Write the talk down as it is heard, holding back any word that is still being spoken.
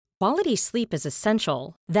Quality sleep is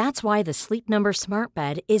essential. That's why the Sleep Number Smart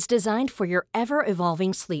Bed is designed for your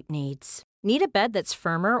ever-evolving sleep needs. Need a bed that's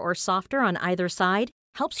firmer or softer on either side?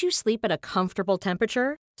 Helps you sleep at a comfortable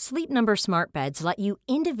temperature? Sleep Number Smart Beds let you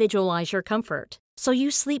individualize your comfort, so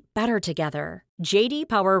you sleep better together. J.D.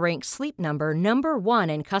 Power ranks Sleep Number number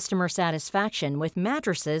 1 in customer satisfaction with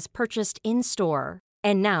mattresses purchased in-store.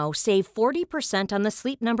 And now, save 40% on the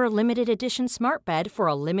Sleep Number Limited Edition Smart Bed for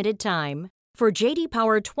a limited time. For J.D.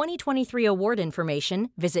 Power 2023 award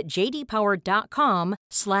information, visit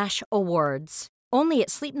jdpower.com/awards. Only at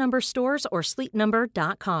Sleep Number stores or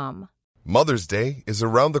sleepnumber.com. Mother's Day is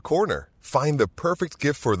around the corner. Find the perfect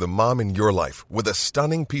gift for the mom in your life with a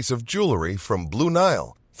stunning piece of jewelry from Blue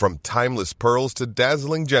Nile. From timeless pearls to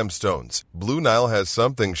dazzling gemstones, Blue Nile has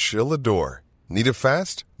something she'll adore. Need it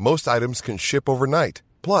fast? Most items can ship overnight.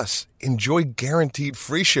 Plus, enjoy guaranteed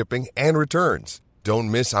free shipping and returns.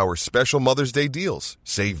 Don't miss our special Mother's Day deals.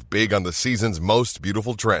 Save big on the season's most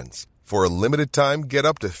beautiful trends. For a limited time, get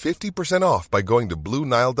up to 50% off by going to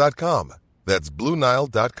BlueNile.com. That's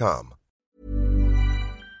BlueNile.com.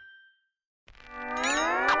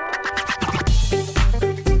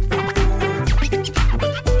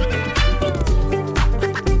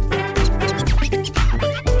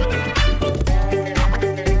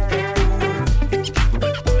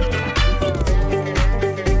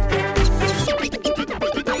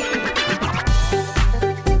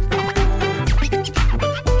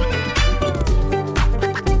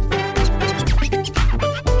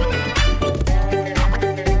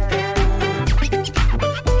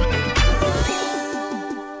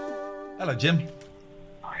 Jim.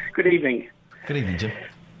 Good evening. Good evening, Jim.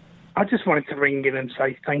 I just wanted to ring in and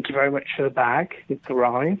say thank you very much for the bag. It's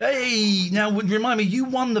arrived. Hey, now remind me, you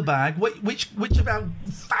won the bag. Which of our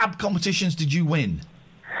fab competitions did you win?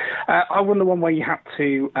 I won the one where you had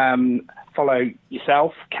to follow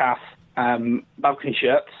yourself, Kath, Balcony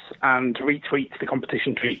Shirts, and retweet the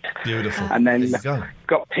competition tweet. Beautiful. And then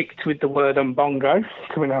got picked with the word umbongo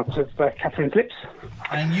coming out of Catherine's lips.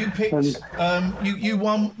 And you picked, you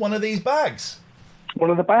won one of these bags? One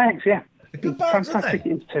of the bags, yeah. Good bags, fantastic,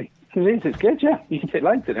 aren't they? It is, it's good, yeah. You can fit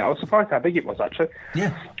loads in it. I was surprised how big it was, actually.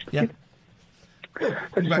 Yeah. Well,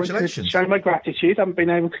 congratulations. Show my gratitude. I haven't been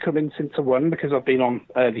able to come in since I won because I've been on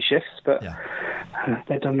early shifts, but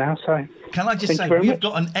they're done now, so... Can I just say, we've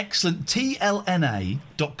got an excellent tlna.co.uk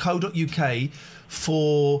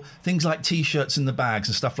for things like T-shirts and the bags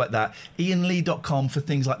and stuff like that. ianlee.com for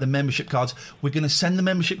things like the membership cards. We're going to send the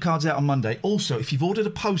membership cards out on Monday. Also, if you've ordered a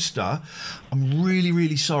poster, I'm really,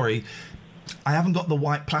 really sorry. I haven't got the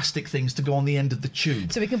white plastic things to go on the end of the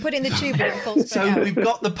tube. So we can put it in the tube and it falls So out. we've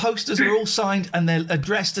got the posters are all signed and they're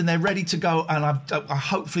addressed and they're ready to go. And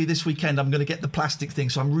hopefully this weekend I'm going to get the plastic thing.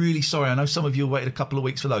 So I'm really sorry. I know some of you waited a couple of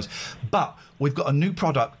weeks for those. But we've got a new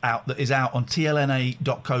product out that is out on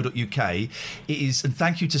tlna.co.uk. It is, and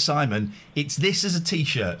thank you to Simon, it's this as a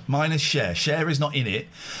T-shirt, minus Share. Share is not in it.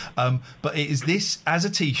 But it is this as a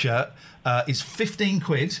T-shirt. Is 15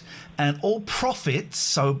 quid, and all profits,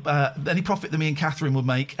 so any profit that me and Catherine would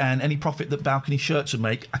make and any profit that Balcony Shirts would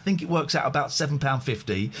make, I think it works out about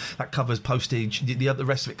 £7.50. That covers postage. The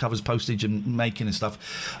rest of it covers postage and making and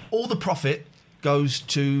stuff. All the profit goes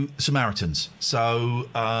to Samaritans. So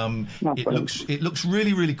it looks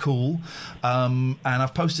really, really cool. And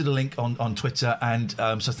I've posted a link on Twitter. And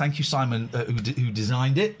so thank you, Simon, who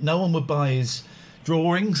designed it. No one would buy his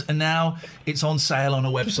drawings, and now it's on sale on a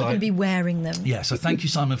website. People can be wearing them. Yeah, so thank you,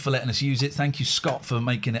 Simon, for letting us use it. Thank you, Scott, for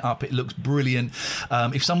making it up. It looks brilliant.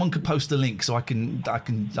 If someone could post a link so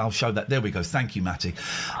I'll show that. There we go. Thank you, Matty.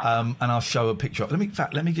 And I'll show a picture of it.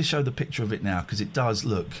 Let me just show the picture of it now, because it does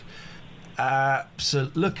look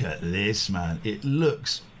look at this, man. It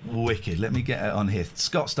looks wicked. Let me get it on here.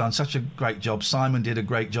 Scott's done such a great job. Simon did a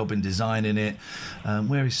great job in designing it.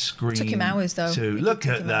 Where is screen? Took him hours, though. Look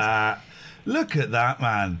at that. Look at that,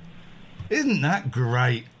 man. Isn't that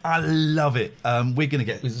great? I love it. We're going to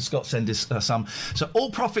get... Scott send us some. So all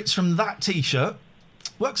profits from that T-shirt,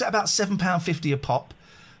 works out about £7.50 a pop,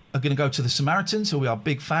 are going to go to the Samaritans, who we are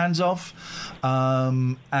big fans of.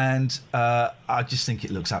 And I just think it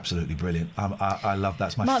looks absolutely brilliant. I love that.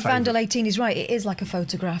 It's my Mark favourite. Vandal 18 is right. It is like a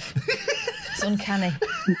photograph. It's uncanny.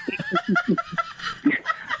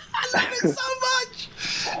 I love it so much.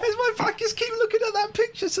 I just keep looking at that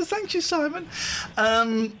picture, so thank you, Simon.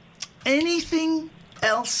 Anything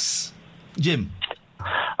else, Jim?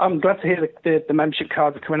 I'm glad to hear the membership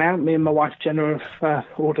cards are coming out. Me and my wife Jenna have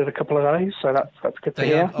ordered a couple of those, so that's good to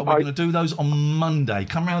hear. We're going to do those on Monday.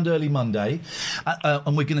 Come round early Monday,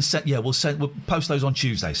 and we're going to we'll post those on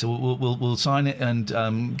Tuesday. So we'll sign it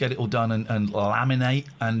and get it all done and laminate,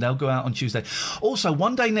 and they'll go out on Tuesday. Also,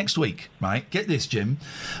 one day next week, right? Get this, Jim.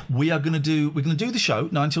 We're going to do the show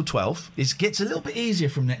 9 till 12. It gets a little bit easier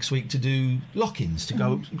from next week to do lock-ins to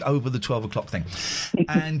go over the 12 o'clock thing,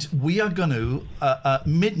 and we are going to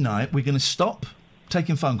midnight. We're going to stop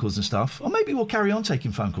taking phone calls and stuff, or maybe we'll carry on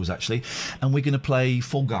taking phone calls actually, and we're going to play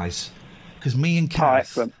Fall Guys. Because me and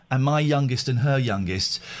Kath and my youngest and her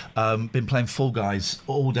youngest been playing Fall Guys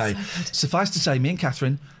all day. So suffice to say, me and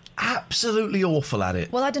Catherine, absolutely awful at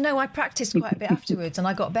it. Well, I don't know. I practised quite a bit afterwards, and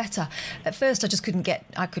I got better. At first, I just couldn't get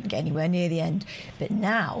anywhere near the end. But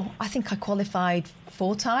now, I think I qualified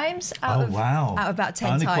 4 times out of about 10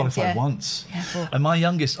 times. I only qualified once. Yeah, 4. And my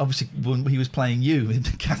youngest, obviously, when he was playing you,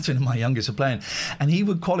 Catherine and my youngest are playing, and he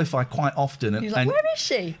would qualify quite often. He was like, where is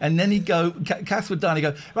she? And then he'd go, Kath would die, and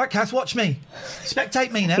he'd go, right, Kath, watch me.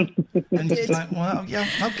 Spectate me now. And he's like, well, yeah,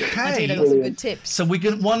 okay. I did, I got some good tips. So we're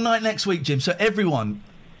going one night next week, Jim. So everyone...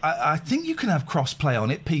 I think you can have cross-play on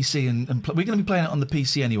it, PC and we're going to be playing it on the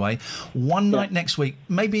PC anyway. One night next week,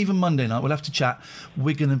 maybe even Monday night, we'll have to chat.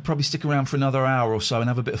 We're going to probably stick around for another hour or so and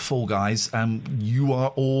have a bit of Fall Guys. You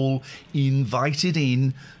are all invited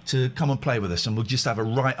in to come and play with us, and we'll just have a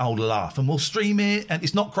right old laugh. And we'll stream it, and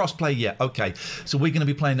it's not cross-play yet. Okay, so we're going to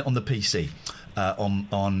be playing it on the PC.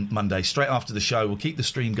 On Monday, straight after the show. We'll keep the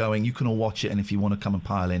stream going. You can all watch it, and if you want to come and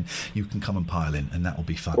pile in, you can come and pile in, and that will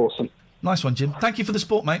be fun. Awesome. Nice one, Jim. Thank you for the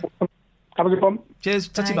sport, mate. Have a good one. Cheers.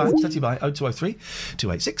 Tatty bye. Tatty bye. 0203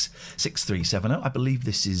 286 6370. I believe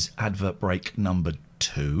this is advert break number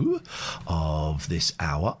 2 of this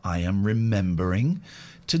hour. I am remembering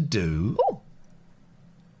to do... Ooh.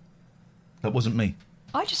 That wasn't me.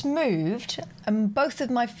 I just moved, and both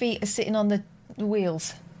of my feet are sitting on the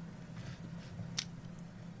wheels.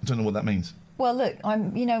 I don't know what that means. Well, look,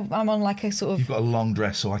 I'm on like a sort of... You've got a long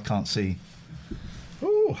dress, so I can't see...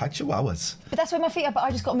 Oh, hi chihuahuas. But that's where my feet are, but I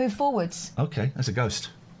just got to move forwards. Okay, that's a ghost.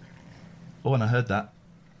 Oh, and I heard that.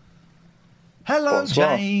 Hello,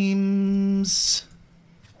 James.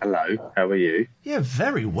 Hello, how are you? Yeah,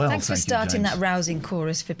 very well, Thanks for starting that rousing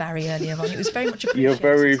chorus for Barry earlier on. It was very much appreciated. You're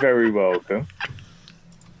very, very welcome.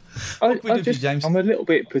 I'm a little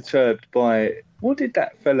bit perturbed by... What did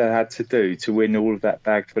that fella had to do to win all of that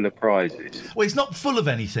bag full of prizes? Well, it's not full of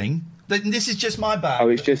anything. This is just my bag. Oh,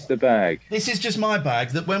 it's just the bag. This is just my bag.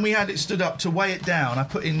 That when we had it stood up to weigh it down, I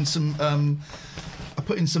put in some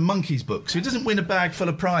Monkeys books. So he doesn't win a bag full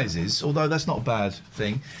of prizes, although that's not a bad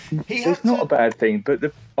thing. It's not a bad thing, but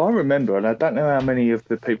I remember, and I don't know how many of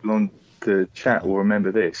the people on the chat will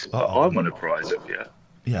remember this, but I won a prize of you.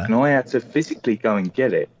 Yeah. And I had to physically go and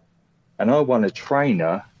get it, and I won a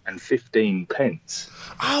trainer and 15 pence.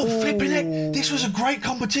 Oh, flipping it! This was a great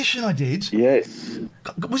competition I did. Yes.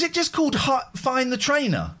 Was it just called Find the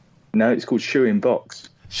Trainer? No, it's called Shoe in Box.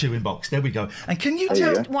 Shoe in Box. There we go. And can you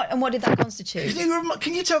tell... What did that constitute?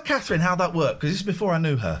 Can you tell Catherine how that worked? Because this is before I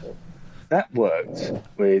knew her. That worked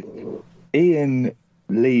with Ian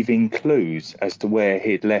leaving clues as to where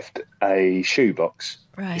he'd left a shoebox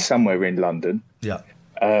somewhere in London. Yeah.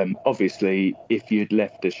 Obviously, if you'd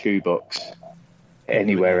left a shoebox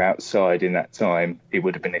anywhere outside in that time, it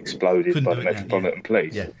would have been exploded by the Metropolitan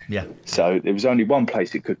Police. Yeah. So there was only one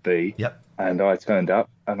place it could be. Yep. And I turned up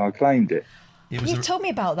and I claimed it. You told me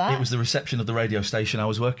about that. It was the reception of the radio station I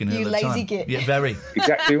was working in at the time. You lazy git. Yeah, very.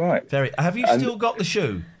 Exactly right. Very. Have you still got the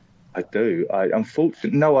shoe? I do. I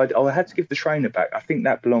had to give the trainer back. I think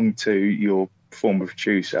that belonged to your former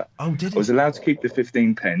producer. Oh, did it? I was allowed to keep the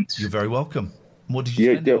 15 pence. You're very welcome. What did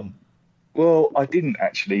you spend it on? Well, I didn't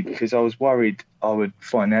actually, because I was worried I would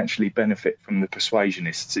financially benefit from the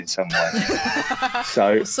Persuasionists in some way.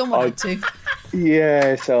 So someone had to.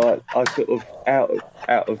 Yeah, so I sort of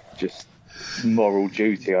out of just moral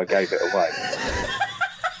duty, I gave it away.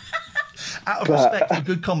 Out of respect for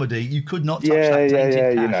good comedy, you could not touch that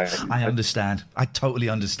tainted cash. You know. I understand. I totally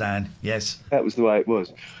understand. Yes. That was the way it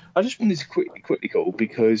was. I just wanted to quickly call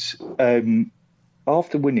because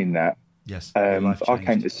after winning that, yes, I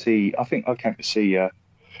came to see you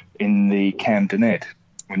in the Camden Ed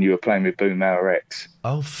when you were playing with Boomhauer X.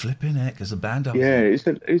 Oh, flipping heck, as a band. Yeah,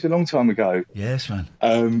 it was a long time ago. Yes, man.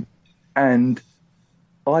 And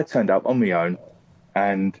I turned up on my own,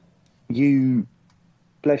 and you,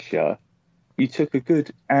 bless you took a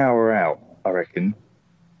good hour out, I reckon,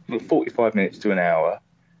 45 minutes to an hour,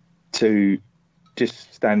 to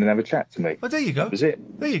just stand and have a chat to me. Oh, there you go. That was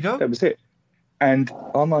it. There you go. That was it. And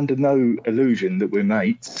I'm under no illusion that we're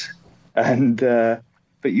mates. And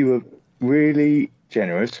but you were really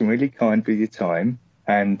generous and really kind with your time.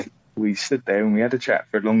 And we stood there and we had a chat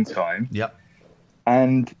for a long time. Yep.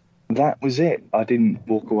 And that was it. I didn't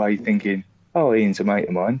walk away thinking, oh, Ian's a mate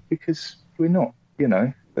of mine, because we're not,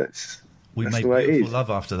 that's We made beautiful love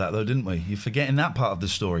after that, though, didn't we? You're forgetting that part of the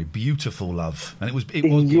story. Beautiful love. And it was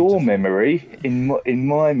in your memory, in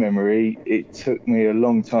my memory, it took me a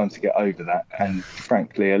long time to get over that, and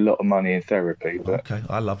frankly, a lot of money in therapy. But okay,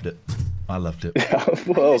 I loved it. Well, hey,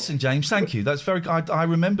 listen, James, thank you. That's very. I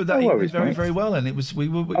remember that very, very well, and it was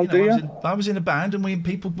I was in a band, and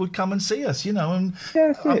people would come and see us, and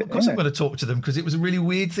of course I'm going to talk to them because it was a really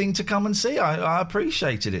weird thing to come and see. I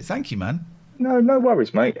appreciated it. Thank you, man. No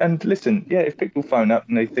worries, mate. And listen, if people phone up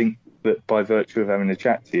and they think that by virtue of having a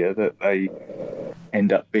chat to you that they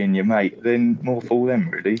end up being your mate, then more for them,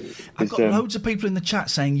 really. I've got loads of people in the chat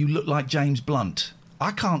saying you look like James Blunt.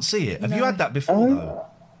 I can't see it. Have you had that before, though?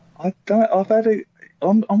 I don't. I've had it.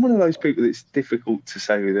 I'm one of those people that's difficult to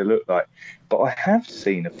say who they look like, but I have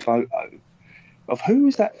seen a photo of who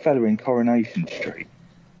was that fella in Coronation Street.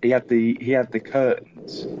 He had the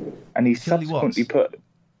curtains, and he subsequently put.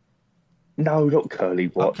 No, not Curly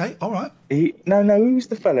Watts. Okay, all right. Who was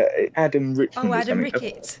the fella? Adam Richmond. Oh, Adam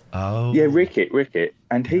Rickett. Oh, yeah, Rickett.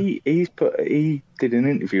 And he did an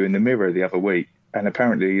interview in the Mirror the other week, and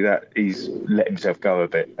apparently that he's let himself go a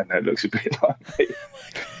bit, and that looks a bit like me.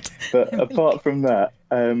 But apart from that,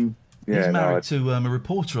 he's married to a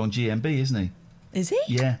reporter on GMB, isn't he? Is he?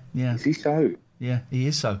 Yeah. Is he so? Yeah, he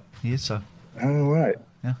is so. Oh, right.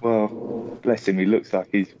 Yeah. Well, bless him. He looks like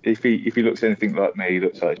if he looks anything like me, he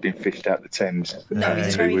looks like he's been fished out the Thames. No,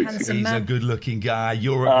 he's a very handsome man. He's a good-looking guy.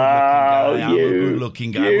 You're a good-looking guy. I'm a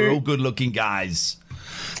good-looking guy. We're all good-looking guys.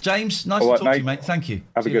 James, nice to talk to you, mate. Thank you.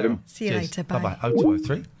 Have a good one. See you later. Bye. Bye-bye.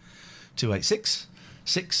 0203 286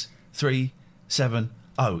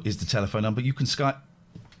 6370 is the telephone number. You can Skype.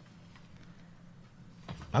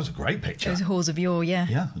 That was a great picture. Those Halls of Yore, yeah.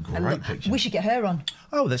 Yeah, a great picture. We should get her on.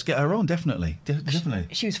 Oh, let's get her on, definitely. Definitely.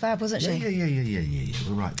 She was fab, wasn't she? Yeah.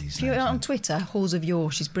 We'll write these if you're on Twitter, Halls of Yore,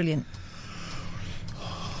 she's brilliant.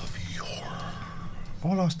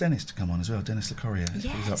 I'll ask Dennis to come on as well, Dennis LeCorrier, if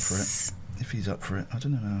he's up for it. I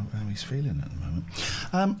don't know how he's feeling at the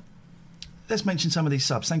moment. Let's mention some of these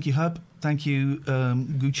subs. Thank you, Herb. Thank you,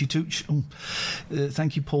 Gucci Tooch.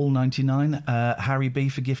 Thank you, Paul99. Harry B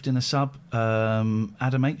for gifting a sub. Adam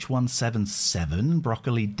H177.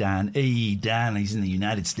 Broccoli Dan. Dan, he's in the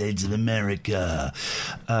United States of America.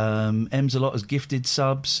 Ems a lot has gifted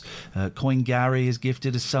subs. Coin Gary has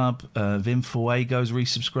gifted a sub. Vim Fuego's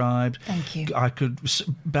resubscribed. Thank you. I could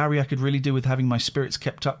really do with having my spirits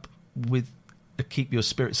kept up with a Keep Your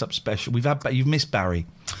Spirits Up special. You've missed Barry.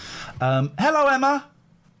 Hello, Emma.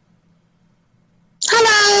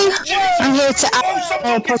 Hello. I'm here to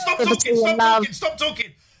Stop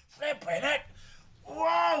talking. Flipping it.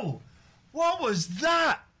 Whoa. What was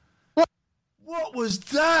that? What was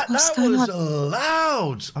that? That was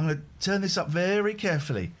loud. I'm going to turn this up very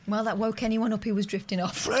carefully. Well, that woke anyone up who was drifting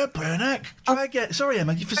off. Flipping heck. Try again. Sorry,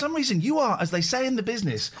 Emma. For some reason, you are, as they say in the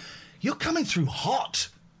business, you're coming through hot.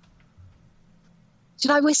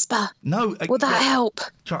 Should I whisper? No. Will that help?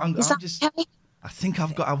 Is that okay? I think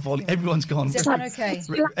I've got our volume. Everyone's gone. Is everyone okay?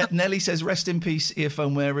 Nelly says, rest in peace,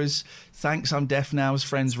 earphone wearers. Thanks, I'm deaf now, as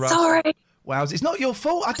friends Russ. Sorry. Wow, it's not your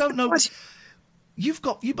fault. I don't know. But you're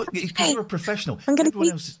a professional. Everyone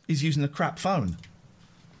else is using a crap phone.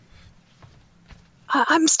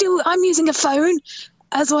 I'm using a phone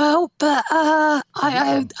as well, but I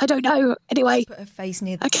don't know. Anyway, put her face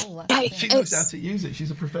near the ball. Okay. She knows how to use it. She's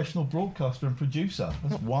a professional broadcaster and producer.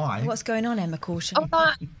 That's why. What's going on, Emma Caution?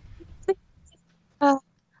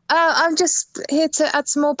 I'm just here to add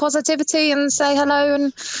some more positivity and say hello,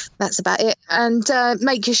 and that's about it. And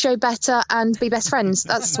make your show better and be best friends.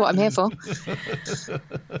 That's what I'm here for. It's a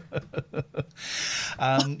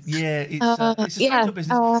special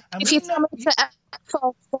business. If you tell me to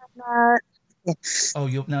F5, then... Yeah. Oh,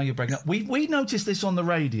 you're breaking up. We noticed this on the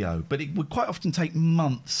radio, but it would quite often take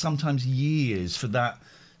months, sometimes years, for that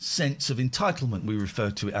sense of entitlement we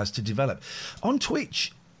refer to it as to develop. On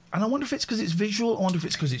Twitch, and I wonder if it's because it's visual, I wonder if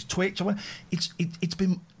it's because it's Twitch. It's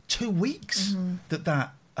been 2 weeks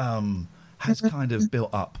that has kind of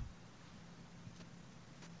built up.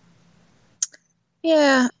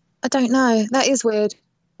 Yeah, I don't know. That is weird.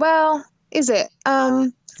 Well, is it?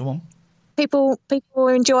 Go on. People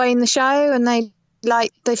are enjoying the show, and they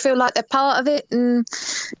feel like they're part of it, and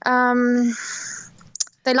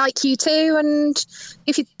they like you too. And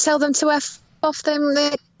if you tell them to F off them,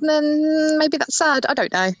 then maybe that's sad. I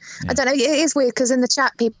don't know. Yeah. I don't know. It is weird because in the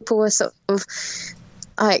chat people were sort of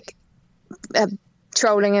like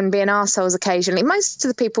trolling and being arseholes occasionally. Most of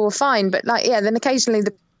the people were fine, but then occasionally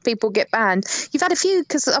the people get banned. You've had a few,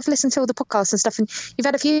 because I've listened to all the podcasts and stuff, and you've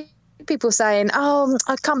had a few people saying, "Oh,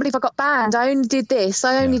 I can't believe I got banned. I only did this.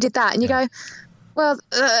 I only did that," and you go, "Well,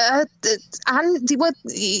 and you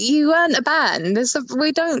weren't a ban.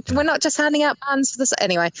 We're not just handing out bans for this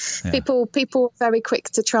anyway." People are very quick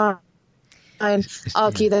to try and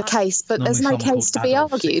argue their case, but there's no case to be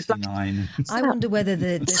argued. I wonder whether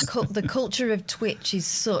the culture of Twitch is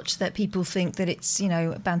such that people think that it's,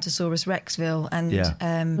 Bantosaurus Rexville,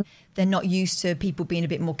 and they're not used to people being a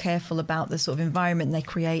bit more careful about the sort of environment they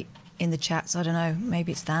create in the chats. I don't know,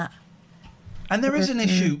 maybe it's that. And there is an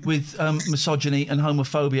issue with misogyny and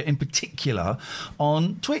homophobia in particular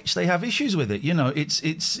on Twitch. They have issues with it.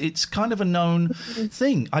 It's kind of a known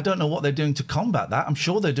thing. I don't know what they're doing to combat that. I'm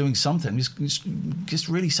sure they're doing something. It's just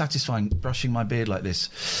really satisfying brushing my beard like this.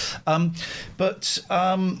 We're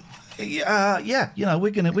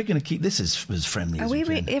gonna keep this as friendly as we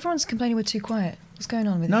can. Everyone's complaining we're too quiet. What's going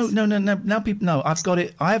on with this? No. Now people, no. I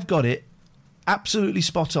have got it absolutely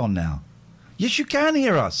spot on now. Yes, you can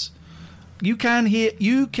hear us. You can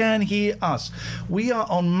hear us. We are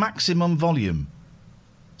on maximum volume.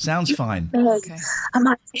 Sounds fine. Okay. Am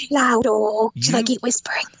I too loud, or should I keep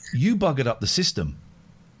whispering? You buggered up the system.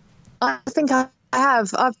 I think I have.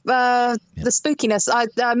 The spookiness.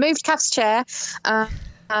 I moved Kath's chair,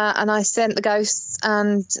 and I sent the ghosts,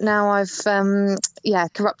 and now I've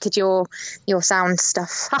corrupted your sound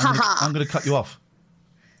stuff. I'm going to cut you off.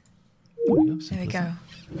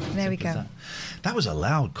 There we go. That was a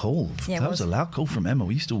loud call. That was a loud call from Emma.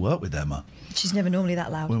 We used to work with Emma. She's never normally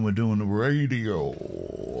that loud. When we're doing the radio.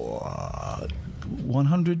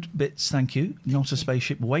 100 bits, thank you. Not a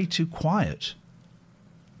spaceship. Way too quiet.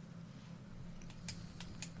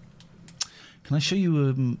 Can I show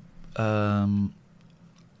you... I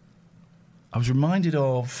was reminded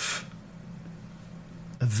of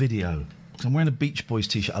a video. I'm wearing a Beach Boys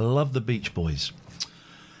T-shirt. I love the Beach Boys.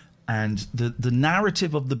 And the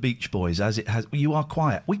narrative of the Beach Boys, as it has, you are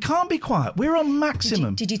quiet. We can't be quiet. We're on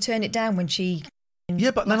maximum. Did you turn it down when she?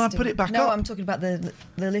 Yeah, but then I put it back up. No, I'm talking about the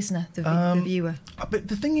listener, the viewer. But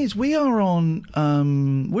the thing is, we're on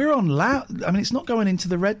loud. I mean, it's not going into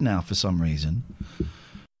the red now for some reason.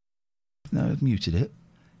 No, I've muted it.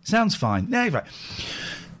 Sounds fine. No, right.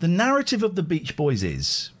 The narrative of the Beach Boys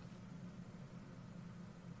is.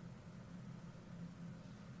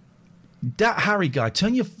 Dat Harry guy,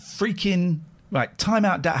 turn your freaking... Right, time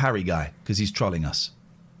out Dat Harry guy, because he's trolling us.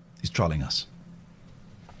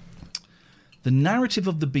 The narrative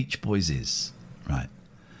of the Beach Boys is, right,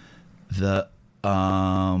 that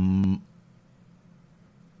Brian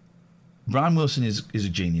Wilson is a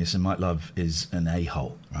genius and Mike Love is an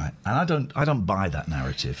a-hole, right? And I don't buy that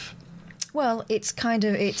narrative. Well, it's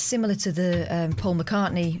similar to the Paul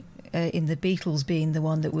McCartney... in the Beatles being the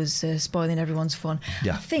one that was spoiling everyone's fun.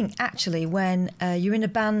 Yeah. I think, actually, when you're in a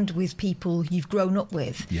band with people you've grown up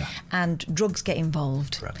with and drugs get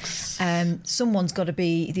involved, someone's got to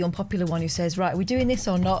be the unpopular one who says, right, are we doing this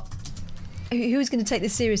or not? Who's going to take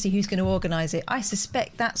this seriously? Who's going to organise it? I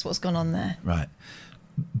suspect that's what's gone on there. Right.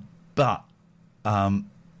 But,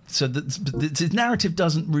 so the narrative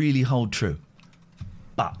doesn't really hold true.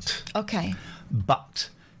 But... Okay. But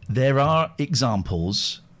there are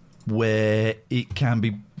examples... where it can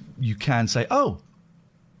be, you can say, "Oh,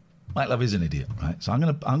 Mike Love is an idiot," right? So I'm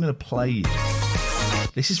gonna play.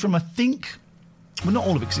 This is from, I think, well, not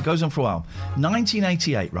all of it because it goes on for a while.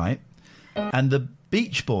 1988, right? And the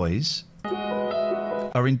Beach Boys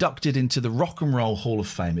are inducted into the Rock and Roll Hall of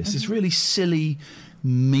Fame. It's this really silly,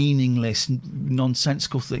 meaningless,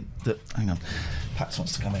 nonsensical thing that. Hang on, Pats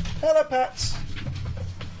wants to come in. Hello, Pats.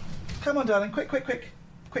 Come on, darling. Quick.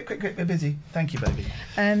 Quick, we're busy. Thank you, baby.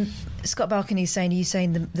 Scott Balcony is saying, are you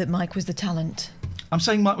saying that Mike was the talent? I'm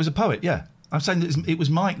saying Mike was a poet, yeah. I'm saying that it was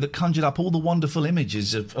Mike that conjured up all the wonderful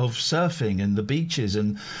images of surfing and the beaches.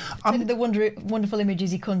 And the wonderful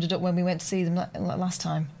images he conjured up when we went to see them last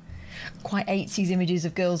time. Quite 80s images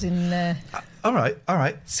of girls in all right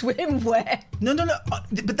swimwear. No,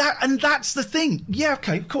 but that's the thing. Yeah,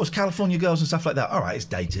 okay, of course, California girls and stuff like that. All right, it's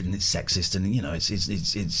dated and it's sexist and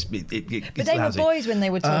it's but they were boys when they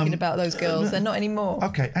were talking about those girls. They're not anymore.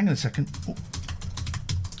 Okay, hang on a second.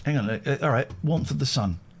 Hang on. All right, Warmth of the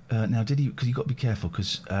Sun. Now, did he? Because you got to be careful.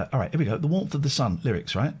 Because all right, here we go. The Warmth of the Sun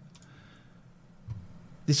lyrics, right?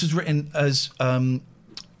 This was written as.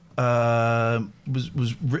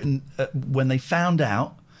 Was written when they found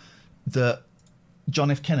out that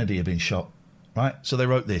John F. Kennedy had been shot, right? So they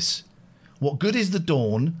wrote this. What good is the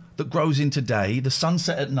dawn that grows into day, the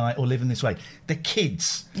sunset at night, or living this way? They're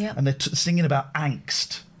kids. Yeah. And they're singing about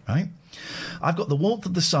angst, right? I've got the warmth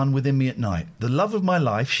of the sun within me at night. The love of my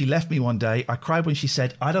life, she left me one day. I cried when she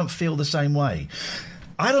said, I don't feel the same way.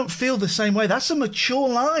 I don't feel the same way. That's a mature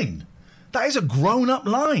line. That is a grown-up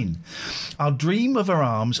line. I'll dream of her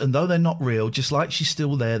arms, and though they're not real, just like she's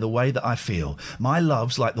still there, the way that I feel. My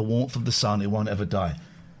love's like the warmth of the sun, it won't ever die.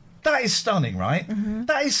 That is stunning, right? Mm-hmm.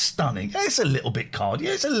 That is stunning. It's a little bit cardy.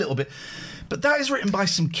 It's a little bit... But that is written by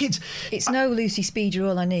some kids. It's no Lucy Speed, You're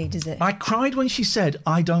All I Need, is it? I cried when she said,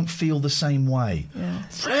 I don't feel the same way. Yeah.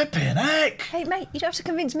 Flipping heck. Hey, mate, you don't have to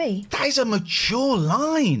convince me. That is a mature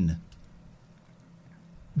line.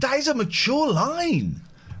 That is a mature line.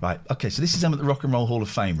 Right, OK, so this is them at the Rock and Roll Hall of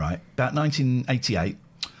Fame, right? About 1988.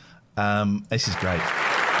 This is great.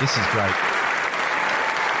 This is great.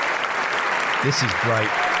 This is great.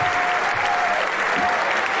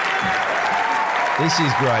 This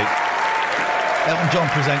is great. Elton John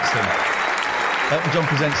presents them. Elton John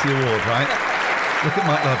presents the award, right? Look at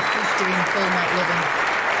Mike Love. He's doing full Mike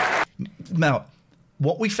Loving. Now,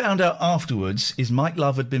 what we found out afterwards is Mike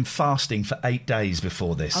Love had been fasting for 8 days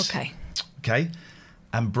before this. OK. OK?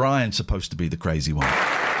 And Brian's supposed to be the crazy one.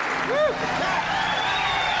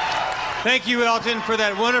 Thank you, Elton, for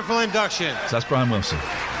that wonderful induction. So that's Brian Wilson.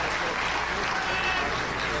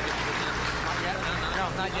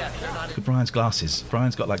 Look at Brian's glasses.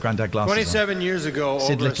 Brian's got like granddad glasses 27 on. years ago,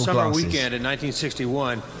 Sid over a Little summer glasses. weekend in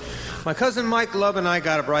 1961, my cousin Mike Love and I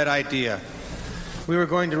got a bright idea. We were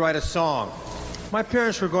going to write a song. My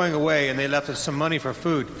parents were going away, and they left us some money for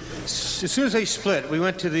food. As soon as they split, we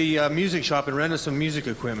went to the music shop and rented some music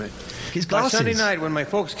equipment. His By glasses. Sunday night, when my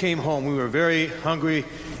folks came home, we were very hungry,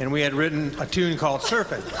 and we had written a tune called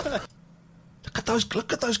Surfing.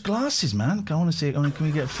 Look at those glasses, man. I want to see it. Can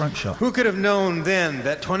we get a front shot? Who could have known then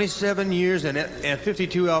that 27 years and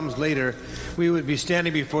 52 albums later, we would be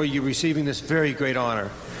standing before you receiving this very great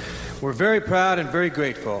honor. We're very proud and very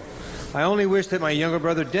grateful. I only wish that my younger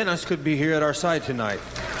brother Dennis could be here at our side tonight.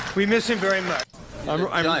 We miss him very much.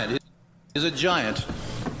 Giant. He's a giant.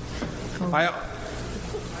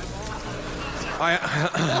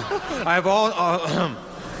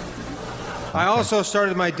 I also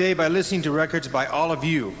started my day by listening to records by all of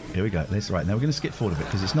you. Here we go. That's right. Now we're going to skip forward a bit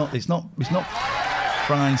because it's not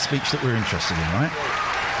Brian's speech that we're interested in, right?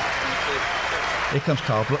 Here comes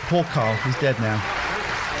Carl. Poor Carl. He's dead now.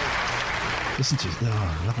 Listen to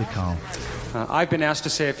lovely Carl. I've been asked to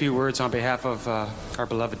say a few words on behalf of our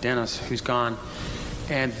beloved Dennis, who's gone.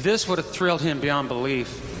 And this would have thrilled him beyond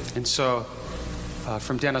belief. And so,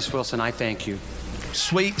 from Dennis Wilson, I thank you.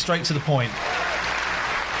 Sweet, straight to the point.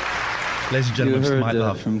 Ladies and gentlemen, you heard Mike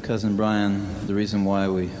Love. From Cousin Brian the reason why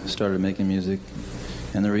we started making music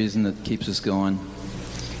and the reason that keeps us going.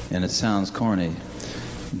 And it sounds corny,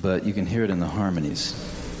 but you can hear it in the harmonies,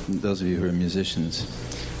 those of you who are musicians.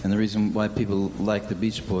 And the reason why people like the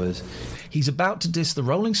Beach Boys... He's about to diss the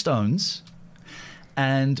Rolling Stones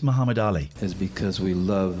and Muhammad Ali. ...is because we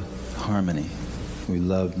love harmony. We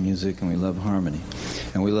love music and we love harmony.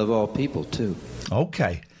 And we love all people, too.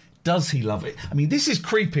 Okay. Does he love it? I mean, this is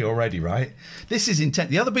creepy already, right? This is intense.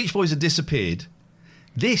 The other Beach Boys have disappeared.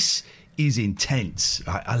 This is intense.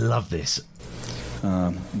 I love this.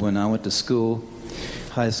 When I went to school,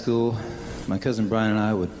 high school, my cousin Brian and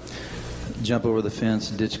I would jump over the fence,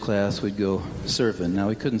 ditch class, we'd go surfing. Now,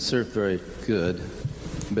 we couldn't surf very good,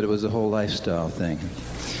 but it was a whole lifestyle thing.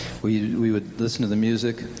 We would listen to the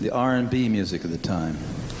music, the R&B music at the time.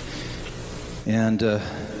 And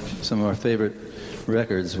some of our favorite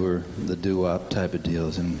records were the doo-wop type of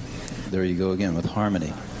deals, and there you go again with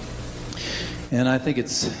harmony. And I think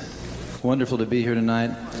it's wonderful to be here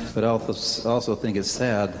tonight, but I also think it's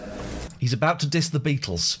sad. He's about to diss the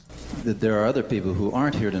Beatles. That there are other people who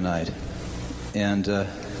aren't here tonight. And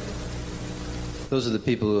those are the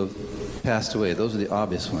people who have passed away. Those are the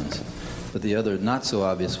obvious ones. But the other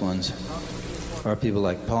not-so-obvious ones are people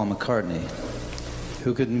like Paul McCartney,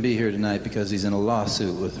 who couldn't be here tonight because he's in a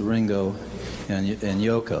lawsuit with Ringo and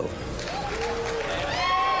Yoko.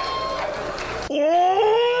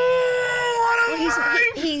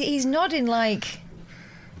 He's nodding like...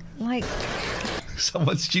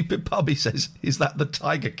 Someone stupid pubby says, is that the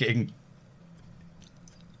Tiger King?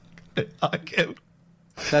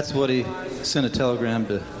 That's what he sent a telegram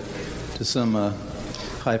to some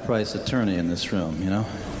high-priced attorney in this room, you know?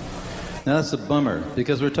 Now that's a bummer,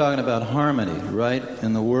 because we're talking about harmony, right,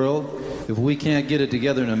 in the world. If we can't get it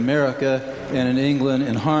together in America and in England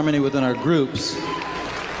in harmony within our groups,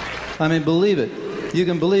 I mean, believe it. You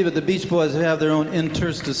can believe it, the Beach Boys have their own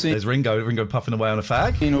intersticene... There's Ringo puffing away on a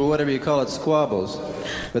fag. Or whatever you call it, squabbles.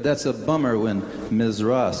 But that's a bummer when Ms.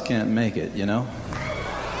 Ross can't make it, you know?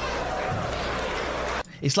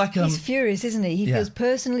 It's like he's furious, isn't he? He yeah. feels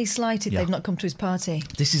personally slighted Yeah. they've not come to his party.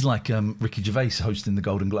 This is like Ricky Gervais hosting the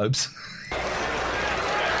Golden Globes.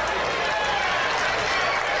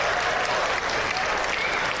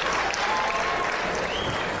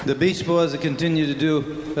 The Beach Boys have continued to do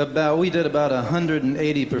we did about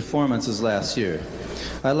 180 performances last year.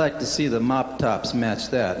 I'd like to see the Mop Tops match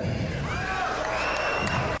that.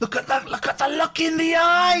 Look at the look in the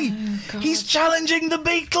eye! Oh, He's challenging the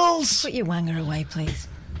Beatles! Put your wanger away, please.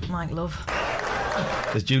 Mike, love.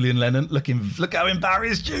 There's Julian Lennon look how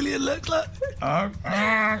embarrassed Julian looks like.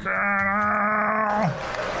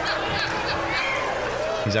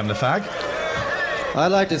 He's having a fag. I'd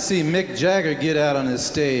like to see Mick Jagger get out on his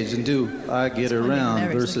stage and do I Get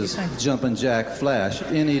Around versus Jumpin' Jack Flash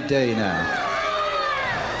any day now.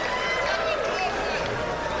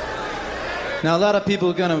 Now, a lot of people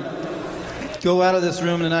are going to go out of this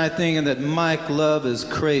room tonight thinking that Mike Love is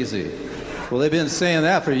crazy. Well, they've been saying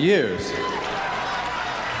that for years.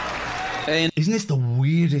 Isn't this the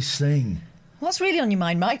weirdest thing? What's really on your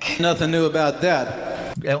mind, Mike? Nothing new about that.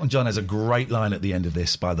 Elton John has a great line at the end of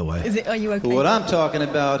this, by the way. Are you okay? What I'm talking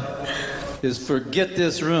about is forget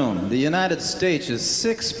this room. The United States is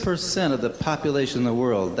 6% of the population in the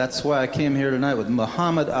world. That's why I came here tonight with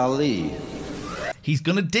Muhammad Ali. He's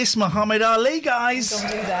going to diss Muhammad Ali, guys.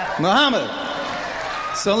 Don't do that. Muhammad,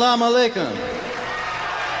 salam alaikum.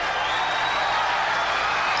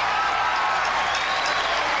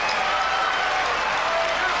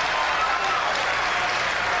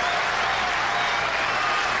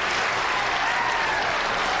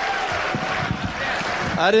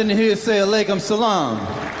 I didn't hear you say alaikum salam.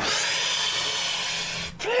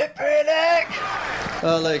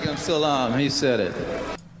 Alaikum salam, he said it.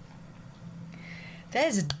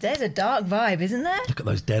 There's a dark vibe, isn't there? Look at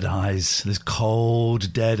those dead eyes. Those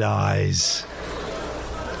cold, dead eyes.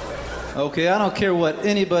 Okay, I don't care what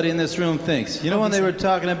anybody in this room thinks. You know when they were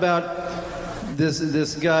talking about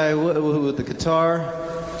this guy with the guitar?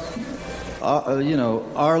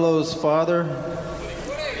 Arlo's father?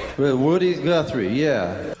 Woody Guthrie,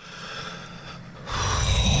 yeah.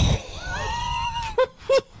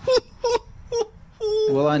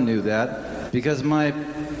 Well, I knew that because my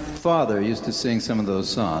father used to sing some of those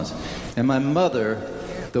songs. And my mother,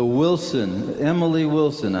 Emily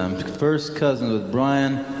Wilson, I'm first cousin with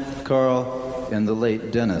Brian, Carl, and the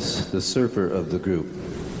late Dennis, the surfer of the group.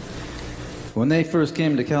 When they first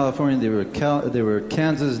came to California, they were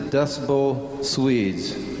Kansas Dust Bowl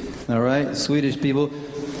Swedes, all right? Swedish people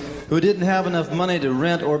who didn't have enough money to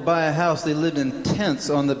rent or buy a house. They lived in tents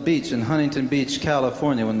on the beach in Huntington Beach,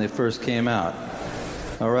 California when they first came out.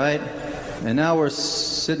 All right? And now we're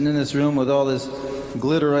sitting in this room with all this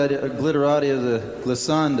glitterati of the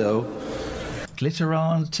glissando.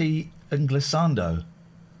 Glitterati and glissando.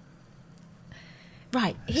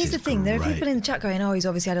 Right, here's the thing. There are people in the chat going, oh, he's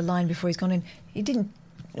obviously had a line before he's gone in. It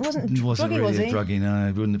wasn't druggy, really was he? Druggy,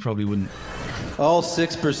 no. Probably wouldn't. All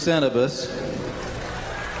 6% of us.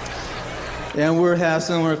 And we're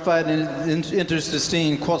hassling, we're fighting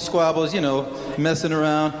intestine squabbles, messing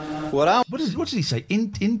around. What did he say?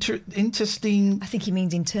 Intestine? I think he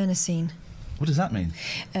means internecine. What does that mean?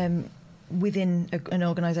 Within an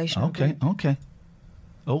organisation. Okay.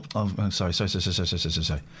 Oh, sorry.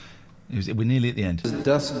 We're nearly at the end.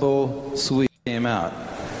 Dust Bowl Suite came out.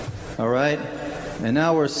 All right? And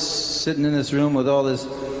now we're sitting in this room with all this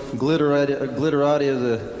glitterati of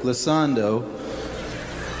the glissando.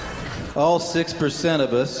 All 6%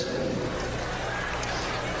 of us.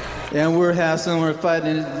 And we're hassling, we're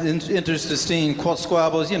fighting intestine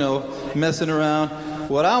squabbles, messing around.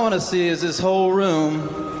 What I want to see is this whole room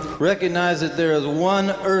recognize that there is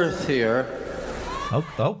one Earth here.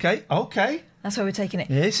 Okay. That's why we're taking it.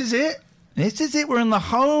 This is it. We're in the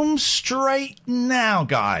home straight now,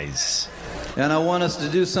 guys. And I want us to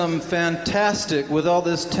do something fantastic with all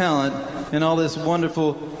this talent and all this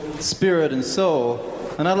wonderful spirit and soul.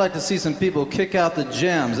 And I'd like to see some people kick out the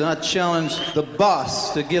jams. And I challenge the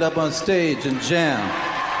boss to get up on stage and jam.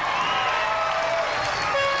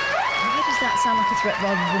 Why does that sound like a threat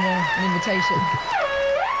rather than an invitation?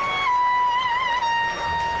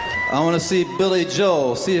 I want to see Billy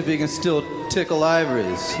Joel, see if he can still tickle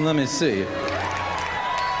ivories. Let me see.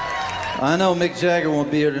 I know Mick Jagger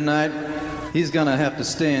won't be here tonight. He's going to have to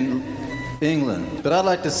stay in England. But I'd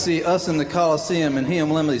like to see us in the Coliseum in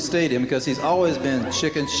Hume-Lemley Stadium because he's always been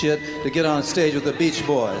chicken shit to get on stage with the Beach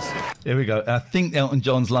Boys. Here we go. I think Elton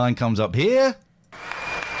John's line comes up here.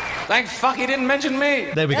 Thank fuck he didn't mention me.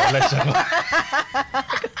 There we go. Let's have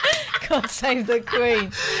God save the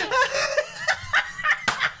Queen.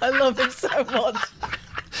 I love him so much.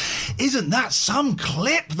 Isn't that some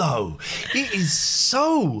clip, though? It is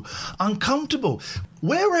so uncomfortable.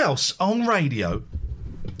 Where else on radio,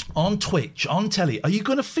 on Twitch, on telly, are you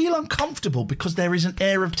going to feel uncomfortable because there is an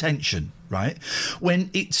air of tension, right? When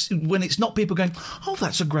it's not people going, oh,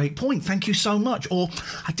 that's a great point, thank you so much, or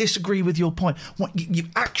I disagree with your point. What you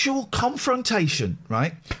actual confrontation,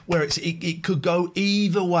 right? Where it could go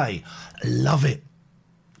either way. Love it.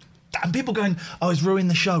 And people going, oh, it's ruined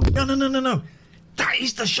the show. No. That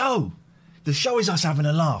is the show. The show is us having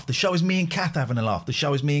a laugh. The show is me and Kath having a laugh. The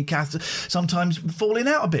show is me and Kath sometimes falling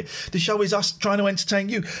out a bit. The show is us trying to entertain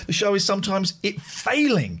you. The show is sometimes it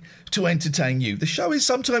failing to entertain you. The show is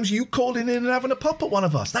sometimes you calling in and having a pop at one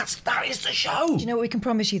of us. That is the show. Do you know what we can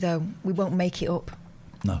promise you, though? We won't make it up.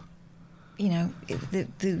 No. You know,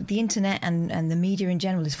 the internet and the media in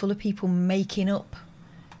general is full of people making up,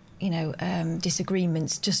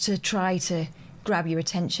 disagreements just to try to grab your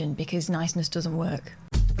attention because niceness doesn't work.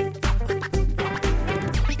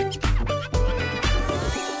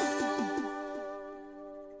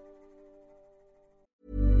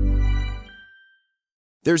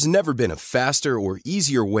 There's never been a faster or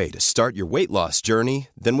easier way to start your weight loss journey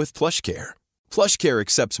than with PlushCare. PlushCare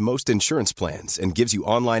accepts most insurance plans and gives you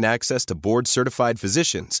online access to board-certified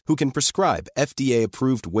physicians who can prescribe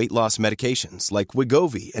FDA-approved weight loss medications like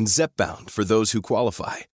Wegovy and Zepbound for those who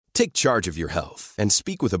qualify. Take charge of your health and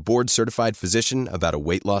speak with a board-certified physician about a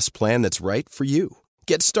weight loss plan that's right for you.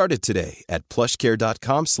 Get started today at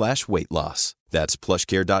plushcare.com/weight-loss. That's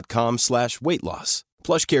plushcare.com/weight-loss.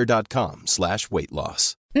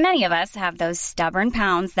 plushcare.com/weight-loss. Many of us have those stubborn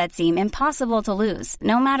pounds that seem impossible to lose,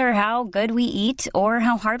 no matter how good we eat or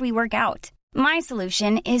how hard we work out. My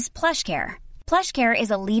solution is PlushCare. PlushCare is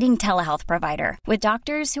a leading telehealth provider with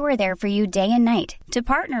doctors who are there for you day and night to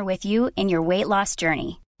partner with you in your weight loss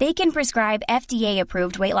journey. They can prescribe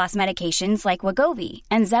FDA-approved weight loss medications like Wegovy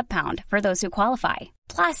and Zepbound for those who qualify.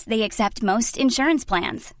 Plus, they accept most insurance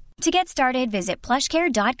plans. To get started, visit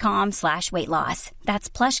plushcare.com/weight-loss. That's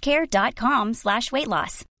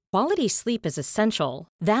plushcare.com/weight-loss. Quality sleep is essential.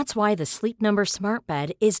 That's why the Sleep Number Smart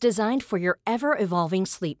Bed is designed for your ever-evolving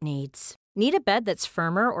sleep needs. Need a bed that's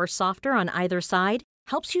firmer or softer on either side?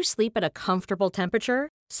 Helps you sleep at a comfortable temperature?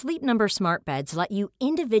 Sleep Number Smart Beds let you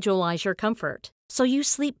individualize your comfort, so you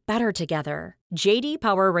sleep better together. J.D.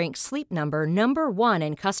 Power ranks Sleep Number #1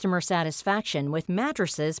 in customer satisfaction with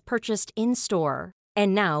mattresses purchased in-store.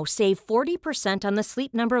 And now, save 40% on the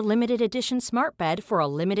Sleep Number Limited Edition Smart Bed for a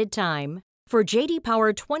limited time. For J.D.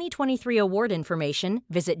 Power 2023 award information,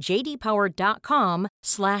 visit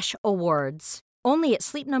jdpower.com/awards. Only at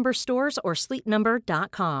Sleep Number stores or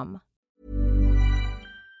sleepnumber.com.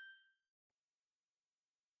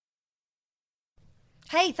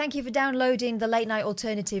 Hey, thank you for downloading The Late Night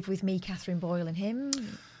Alternative with me, Catherine Boyle, and him,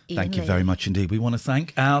 Ian Thank you Lee. very much indeed. We want to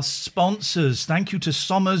thank our sponsors. Thank you to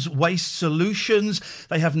Somers Waste Solutions.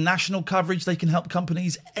 They have national coverage. They can help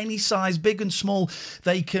companies any size, big and small.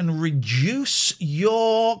 They can reduce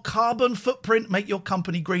your carbon footprint, make your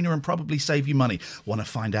company greener, and probably save you money. Want to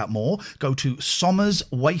find out more? Go to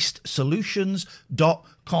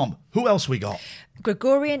somerswastesolutions.com. Who else we got?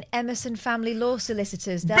 Gregorian Emerson Family Law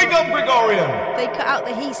Solicitors. Big up Gregorian! They cut out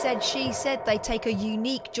the he said, she said. They take a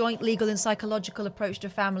unique joint legal and psychological approach to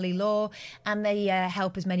family law, and they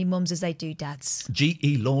help as many mums as they do dads.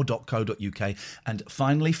 gelaw.co.uk. And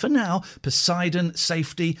finally, for now, Poseidon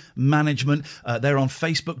Safety Management. They're on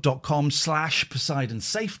facebook.com/Poseidon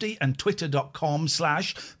Safety and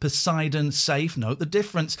twitter.com/Poseidon Safe. Note the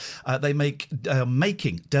difference. They make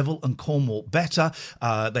making Devil and Cornwall better.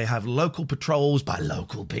 They have local patrols by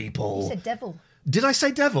local people. You said devil. Did I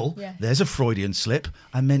say devil? Yeah. There's a Freudian slip.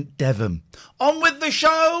 I meant Devon. On with the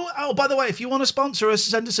show. Oh, by the way, if you want to sponsor us,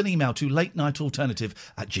 send us an email to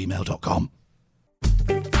latenightalternative@gmail.com.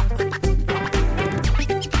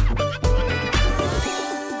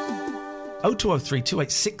 0203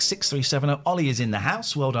 286 6370. Ollie is in the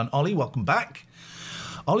house. Well done, Ollie. Welcome back.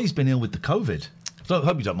 Ollie's been ill with the COVID. So I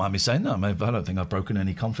hope you don't mind me saying that. I don't think I've broken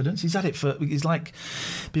any confidence. He's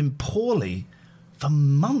been poorly for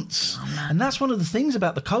months. Oh, and that's one of the things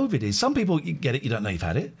about the COVID is some people you get it, you don't know you've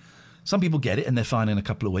had it. Some people get it and they're fine in a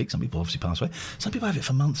couple of weeks. Some people obviously pass away. Some people have it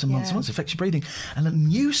for months and months and months. It affects your breathing. And a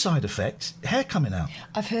new side effect, hair coming out.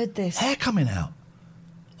 I've heard this. Hair coming out.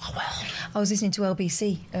 Oh, well. I was listening to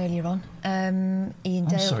LBC earlier on. Ian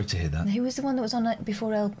Dale. I'm sorry to hear that. Who was the one that was on it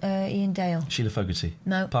before Ian Dale? Sheila Fogarty.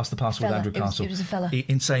 No. Pass the Parcel with Andrew Castle. It was a fella.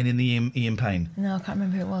 Insane in the Ian Payne. No, I can't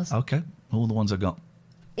remember who it was. Okay. All the ones I got.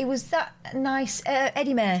 It was that nice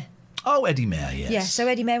Eddie Mair. Oh, Eddie Mair, yes. Yeah, so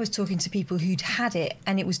Eddie Mair was talking to people who'd had it,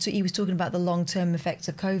 and he was talking about the long-term effects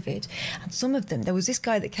of COVID. And some of them, there was this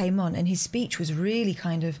guy that came on, and his speech was really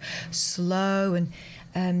kind of slow, and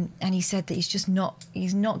And he said that he's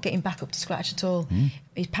not getting back up to scratch at all.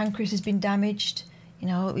 His pancreas has been damaged. You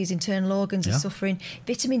know, his internal organs are suffering.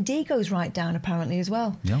 Vitamin D goes right down, apparently, as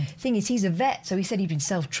well. Yeah. Thing is, he's a vet, so he said he'd been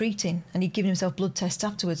self-treating and he'd given himself blood tests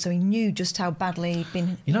afterwards, so he knew just how badly he'd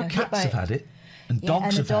been. You know, cats have had it, and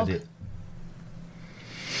dogs have had it.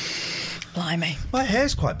 Blimey. My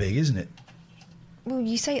hair's quite big, isn't it? Well,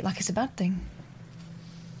 you say it like it's a bad thing.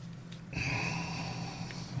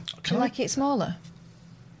 Do you like it smaller?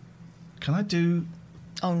 Can I do...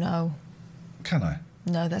 Oh, no. Can I?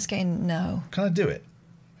 No, that's getting... No. Can I do it?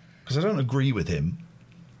 Because I don't agree with him.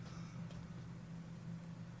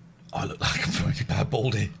 I look like a very bad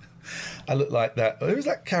baldy. I look like that... Who was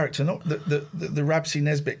that character? Not the Rabsy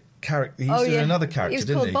Nesbitt character. He used to do another character, didn't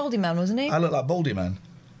he? He was called Baldy Man, wasn't he? I look like Baldy Man.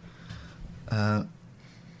 A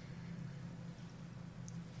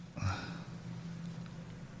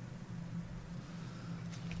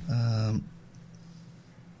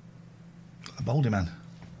Baldy Man.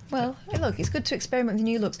 Well, hey, look, it's good to experiment with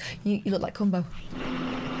new looks. You look like Cumbo.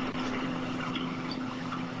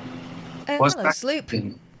 Hello, Sloop.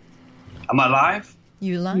 Am I live?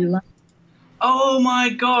 You live? Oh, my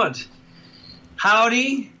God.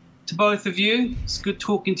 Howdy to both of you. It's good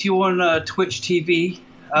talking to you on Twitch TV.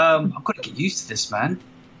 I've got to get used to this, man.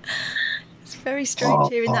 It's very strange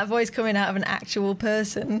hearing that voice coming out of an actual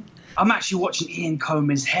person. I'm actually watching Ian comb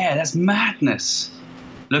his hair. That's madness.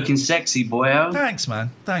 Looking sexy, boyo. Thanks,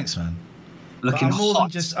 man. Looking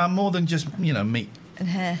hot. I'm more than just, meat. And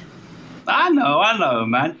hair. I know,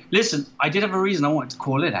 man. Listen, I did have a reason I wanted to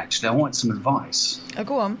call in, actually. I wanted some advice. Oh,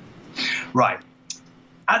 go on. Right.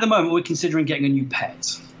 At the moment, we're considering getting a new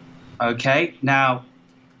pet. Okay? Now,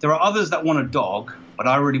 there are others that want a dog, but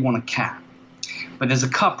I really want a cat. But there's a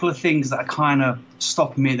couple of things that are kind of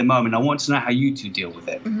stopping me at the moment. I want to know how you two deal with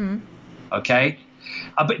it. Mm-hmm. Okay?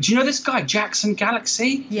 But do you know this guy, Jackson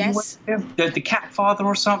Galaxy? Yes. The cat father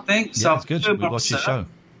or something? Yeah, so it's good. We watched his show.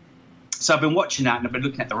 So I've been watching that and I've been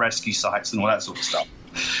looking at the rescue sites and all that sort of stuff.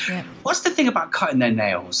 Yeah. What's the thing about cutting their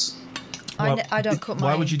nails? I don't cut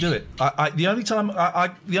mine. Why would you do it? The only time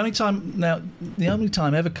I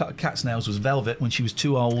ever cut a cat's nails was Velvet when she was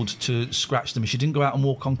too old to scratch them. She didn't go out and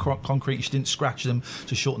walk on concrete. She didn't scratch them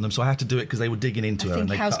to shorten them. So I had to do it because they were digging into her. I and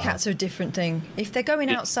think they house cut cats her. are a different thing. If they're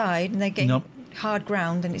going outside and they're getting hard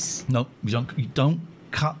ground, and it's no, you don't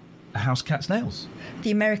cut a house cat's nails.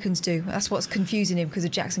 The Americans do. That's what's confusing him because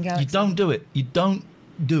of Jackson Galaxy. You don't do it.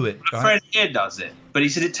 My friend here does it, but he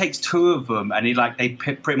said it takes two of them, and they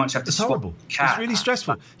pretty much have to. It's swap horrible. the cat. It's really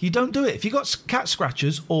stressful. You don't do it. If you've got cat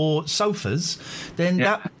scratchers or sofas, then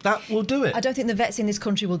that will do it. I don't think the vets in this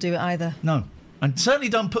country will do it either. No. And certainly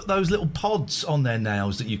don't put those little pods on their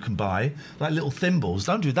nails that you can buy, like little thimbles.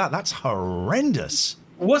 Don't do that. That's horrendous.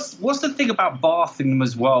 What's the thing about bathing them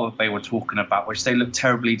as well that they were talking about, which they look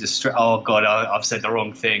terribly distressed? Oh, God, I've said the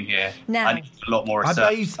wrong thing here. No. I need to do a lot more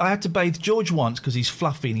research. I had to bathe George once because he's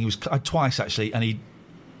fluffy, and he was twice, actually, and he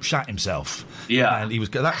shat himself. Yeah. And he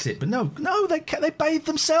was... That's it. But no, they bathe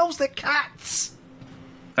themselves. They're cats.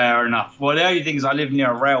 Fair enough. Well, the only thing is I live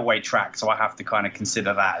near a railway track, so I have to kind of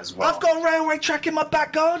consider that as well. I've got a railway track in my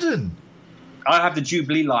back garden. I have the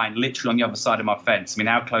Jubilee line literally on the other side of my fence. I mean,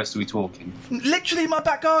 how close are we talking? Literally in my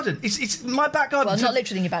back garden. It's my back garden. Well, not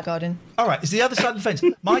literally in your back garden. All right, it's the other side of the fence.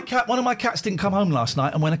 One of my cats didn't come home last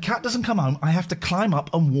night, and when a cat doesn't come home, I have to climb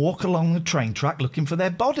up and walk along the train track looking for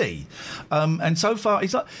their body. And so far,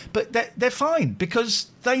 it's not. But they're fine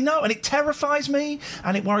because they know, and it terrifies me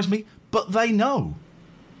and it worries me. But they know.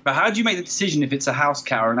 But how do you make the decision if it's a house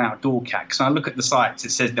cat or an outdoor cat? Because when I look at the sites, it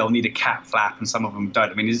says they'll need a cat flap and some of them don't.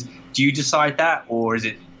 I mean, do you decide that or is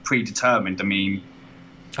it predetermined? I mean,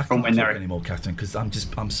 I can't talk anymore, Catherine, because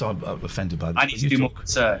I'm so offended by this. I need to do more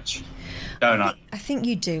research, don't I? I think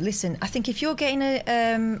you do. Listen, I think if you're getting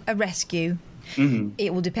a rescue,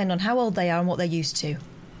 it will depend on how old they are and what they're used to.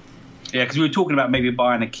 Yeah, because we were talking about maybe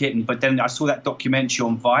buying a kitten, but then I saw that documentary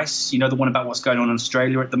on Vice, the one about what's going on in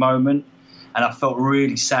Australia at the moment. And I felt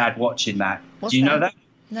really sad watching that. Do you know that?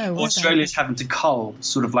 No. Australia's having to cull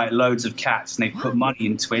sort of like loads of cats, and they put money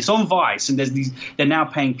into it. It's on Vice, and they're now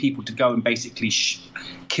paying people to go and basically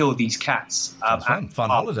kill these cats. Fun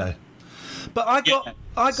holiday. But I got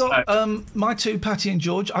my two, Patty and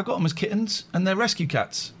George. I got them as kittens, and they're rescue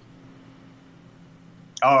cats.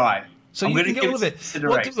 All right. So you can get all of it.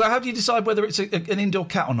 How do you decide whether it's an indoor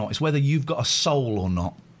cat or not? It's whether you've got a soul or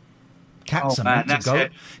not. Cats are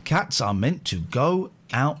meant to go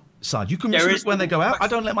outside. You can restrict when they go out. I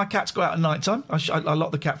don't let my cats go out at night time. I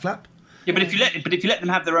lock the cat flap. Yeah, but if you let them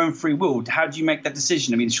have their own free will, how do you make that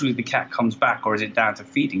decision? I mean, surely the cat comes back, or is it down to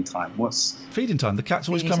feeding time? What's feeding time? The cats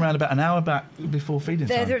always come around about an hour back before feeding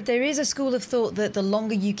time. There is a school of thought that the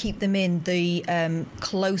longer you keep them in, the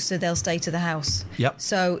closer they'll stay to the house. Yep.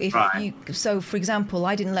 So for example,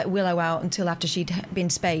 I didn't let Willow out until after she'd been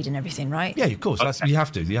spayed and everything, right? Yeah, of course. Okay. You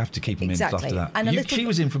have to keep them in after that. And she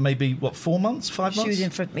was in for maybe 4 months, 5 months. She was in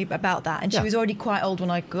for about that, and she was already quite old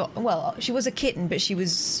when I got. Well, she was a kitten, but she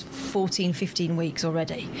was 14, 15 weeks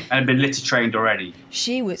already. And had been litter trained already.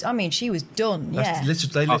 She was done. They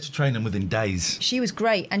litter train them within days. She was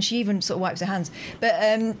great, and she even sort of wipes her hands.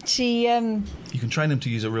 But she. You can train them to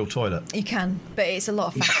use a real toilet. You can, but it's a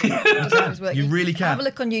lot of faffing. You really can. Have a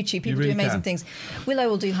look on YouTube. People do amazing things. Willow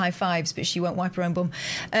will do high fives, but she won't wipe her own bum.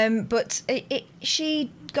 But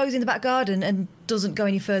she goes in the back garden and doesn't go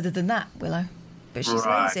any further than that, Willow. But she's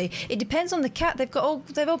lazy. It depends on the cat. They've all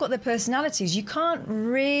got their personalities. You can't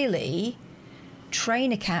really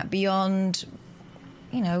train a cat beyond,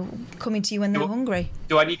 coming to you when they're hungry.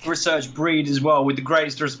 Do I need to research breed as well? With the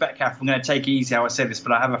greatest respect, Kath, I'm going to take it easy how I say this,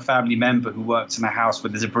 but I have a family member who works in a house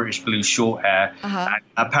where there's a British Blue short hair, and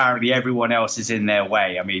apparently everyone else is in their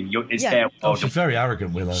way. I mean, it's their world. Oh, she's very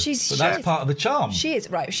arrogant, Willow. But that's part of the charm. She is,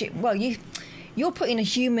 right. You're putting a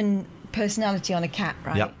human personality on a cat,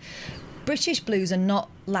 right? Yep. British Blues are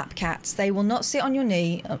not lap cats. They will not sit on your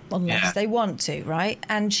knee unless they want to, right?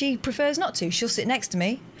 And she prefers not to. She'll sit next to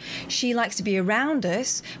me. She likes to be around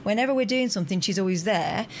us. Whenever we're doing something, she's always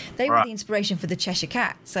there. They were the inspiration for the Cheshire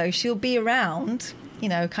Cat. So she'll be around,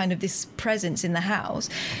 kind of this presence in the house.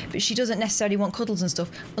 But she doesn't necessarily want cuddles and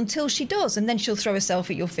stuff until she does. And then she'll throw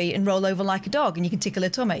herself at your feet and roll over like a dog, and you can tickle her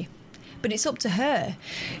tummy. But it's up to her.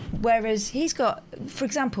 Whereas he's got, for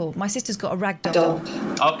example, my sister's got a ragdoll.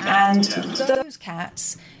 Okay. And those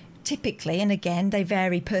cats, typically, and again, they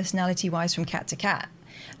vary personality-wise from cat to cat,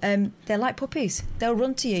 they're like puppies. They'll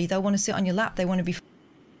run to you. They'll want to sit on your lap. They want to be...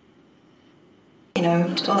 all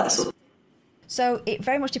that sort of... So it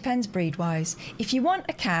very much depends breed-wise. If you want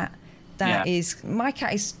a cat that is... My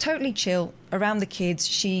cat is totally chill around the kids.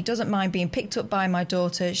 She doesn't mind being picked up by my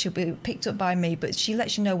daughter. She'll be picked up by me, but she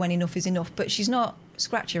lets you know when enough is enough. But she's not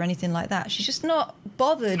scratchy or anything like that. She's just not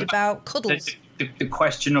bothered about cuddles. The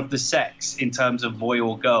question of the sex in terms of boy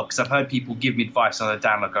or girl, because I've heard people give me advice on the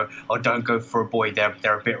download, go, don't go for a boy, they're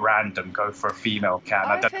a bit random, go for a female cat.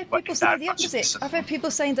 I've heard people say the opposite. I've heard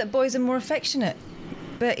people saying that boys are more affectionate,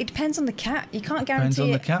 but it depends on the cat. You can't guarantee it. Depends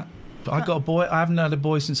on the cat. But I got a boy. I haven't had a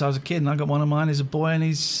boy since I was a kid, and I got one of mine. He's a boy, and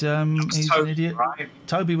he's Toby, an idiot. Right.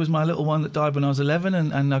 Toby was my little one that died when I was 11,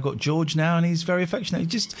 and I got George now, and he's very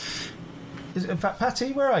affectionate. In fact,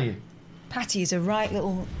 Patty, where are you? Patty's a right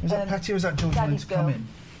little... Is that Patty or is that George wanting to come in?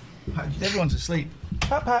 Everyone's asleep.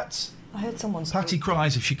 Pats. I heard someone Patty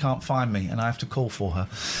cries if she can't find me, and I have to call for her.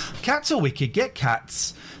 Cats are wicked. Get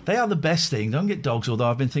cats. They are the best thing. Don't get dogs, although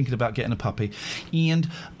I've been thinking about getting a puppy. And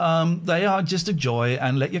they are just a joy,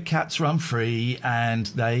 and let your cats run free, and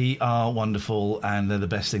they are wonderful, and they're the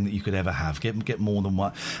best thing that you could ever have. Get more than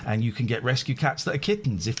one. And you can get rescue cats that are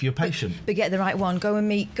kittens if you're patient. But get the right one. Go and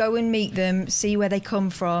meet them, see where they come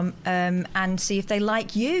from, and see if they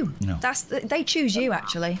like you. No. They choose you,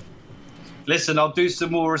 actually. Listen, I'll do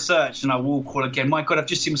some more research and I will call again. My God, I've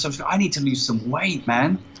just seen myself. I need to lose some weight,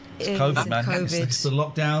 man. It's COVID, man. It's the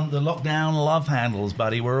lockdown. The lockdown love handles,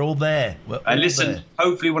 buddy. We're all there. Listen,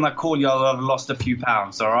 hopefully when I call you, I'll have lost a few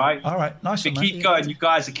pounds. All right. All right. Nice. But keep going. You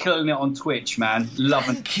guys are killing it on Twitch, man.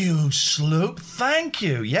 Thank you, Sloop. Thank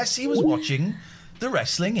you. Yes, he was watching the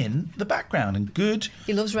wrestling in the background, and good.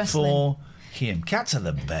 He loves wrestling. For him. Cats are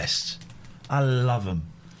the best. I love them.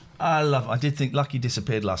 I did think Lucky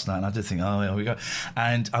disappeared last night, and I did think, oh, here we go.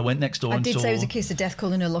 And I went next door and saw... I did say it was a kiss of death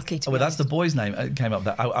calling her Lucky. Well, that's the boy's name. It came up.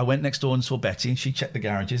 I went next door and saw Betty, and she checked the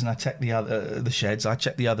garages, and I checked the sheds. I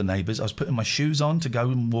checked the other neighbours. I was putting my shoes on to go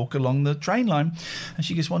and walk along the train line, and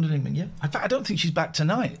she just wandered in. Yeah, in fact, I don't think she's back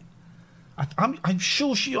tonight. I'm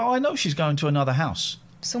sure she... Oh, I know she's going to another house.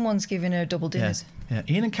 Someone's giving her double dinners. Yeah,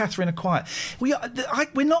 Ian and Catherine are quiet. We're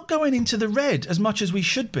not going into the red as much as we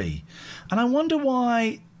should be, and I wonder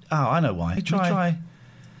why... Oh, I know why. Try.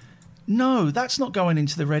 No, that's not going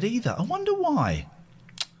into the red either. I wonder why.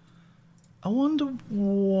 Where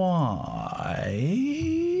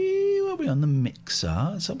are we on the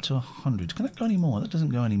mixer? It's up to 100. Can that go any more? That doesn't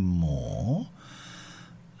go any more.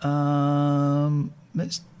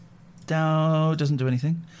 Let's down. It doesn't do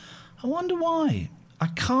anything. I wonder why. I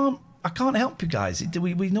can't help you guys.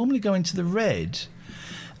 We normally go into the red.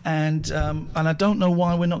 And I don't know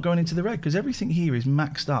why we're not going into the red, because everything here is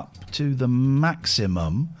maxed up to the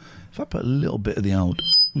maximum. If I put a little bit of the old...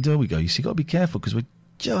 There we go. You see, you've got to be careful, because we're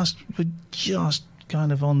just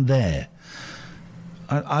kind of on there?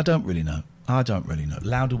 I don't really know.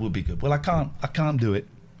 Louder would be good. Well, I can't do it.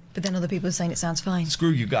 But then other people are saying it sounds fine. Screw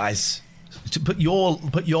you guys. To put your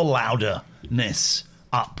louderness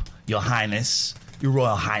up, Your Highness, Your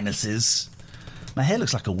Royal Highnesses. My hair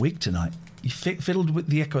looks like a wig tonight. You fiddled with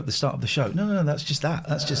the echo at the start of the show. No, that's just that.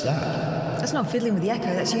 That's not fiddling with the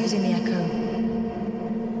echo, that's using the echo.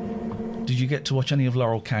 Did you get to watch any of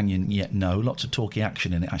Laurel Canyon yet? No. Lots of talky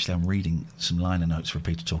action in it. Actually, I'm reading some liner notes for a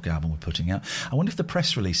Peter Talk album we're putting out. I wonder if the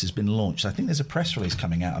press release has been launched. I think there's a press release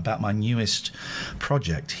coming out about my newest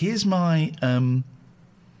project. Here's my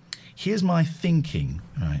thinking,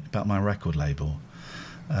 right, about my record label.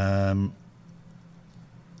 I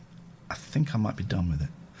think I might be done with it.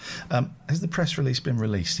 Has the press release been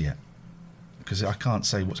released yet? Because I can't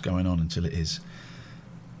say what's going on until it is.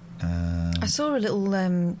 I saw a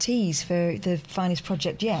little tease for the finest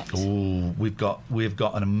project yet. Oh, we've got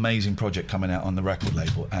an amazing project coming out on the record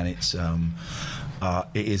label, and it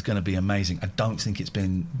is going to be amazing. I don't think it's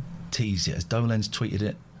been teased yet. Has Dolenz tweeted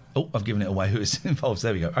it? Oh, I've given it away. Who is involved?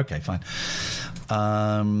 There we go. Okay, fine.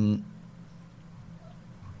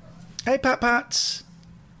 Hey, Pat.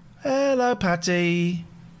 Hello, Patty.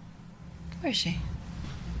 Where is she?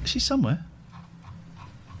 She's somewhere.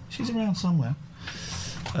 She's around somewhere.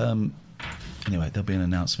 Anyway, there'll be an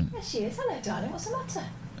announcement. There she is. Hello, darling. What's the matter?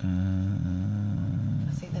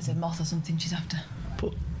 I think there's a moth or something she's after.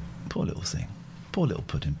 Poor little thing. Poor little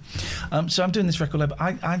pudding. So I'm doing this record label.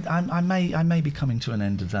 I may be coming to an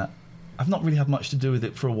end of that. I've not really had much to do with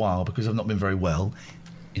it for a while because I've not been very well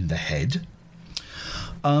in the head.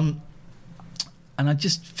 And I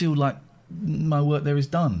just feel like my work there is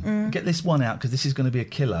done. Get this one out because this is going to be a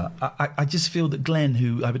killer. I just feel that Glenn,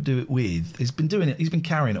 who I would do it with, has been doing it. He's been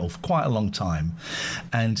carrying it all for quite a long time,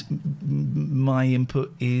 and my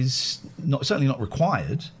input is certainly not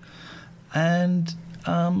required. And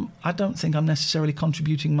I don't think I'm necessarily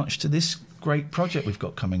contributing much to this great project we've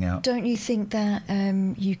got coming out. Don't you think that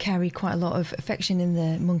you carry quite a lot of affection in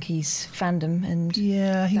the Monkees fandom, and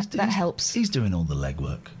that helps? He's doing all the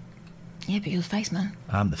legwork. Yeah, but you're the face man.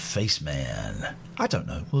 I'm the face man. I don't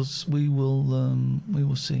know. We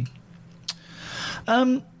will see.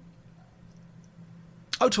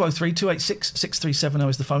 0203 286 6370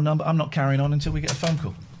 is the phone number. I'm not carrying on until we get a phone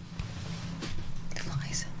call.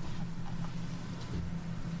 Flies.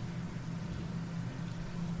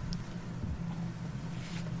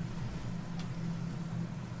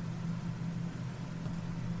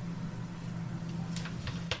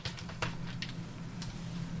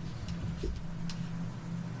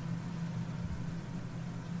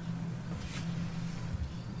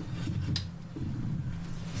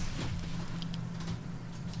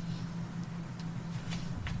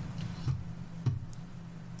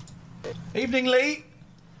 Evening, Lee.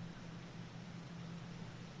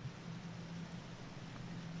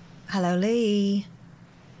 Hello, Lee.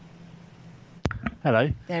 Hello.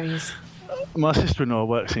 There he is. My sister-in-law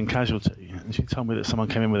works in casualty, and she told me that someone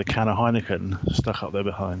came in with a can of Heineken stuck up there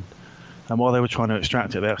behind. And while they were trying to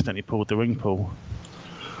extract it, they accidentally pulled the ring pull.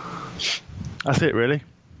 That's it, really.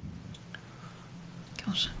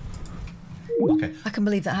 Gosh. Okay. I can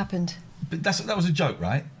believe that happened. But that was a joke,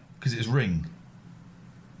 right? Because it was ring.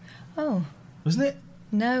 Oh. Wasn't it?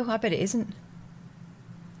 No, I bet it isn't.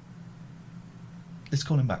 Let's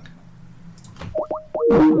call him back.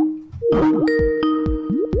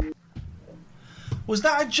 Was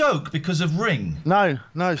that a joke because of ring? No,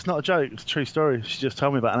 it's not a joke. It's a true story. She just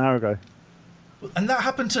told me about an hour ago. And that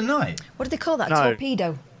happened tonight? What do they call that? No.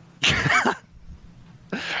 Torpedo?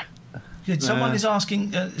 Yeah, someone is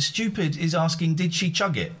asking, Stupid is asking, did she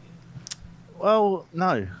chug it? Well,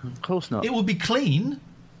 no, of course not. It would be clean.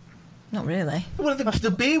 Not really. Well,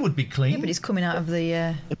 the beer would be clean. Yeah, but it's coming out of the...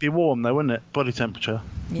 It'd be warm, though, wouldn't it? Body temperature.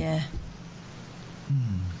 Yeah.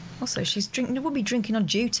 Also, she's would be drinking on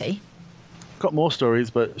duty. Got more stories,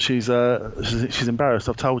 but she's embarrassed.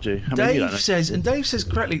 I've told you. Dave says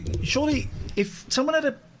correctly, surely if someone had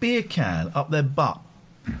a beer can up their butt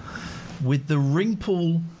with the ring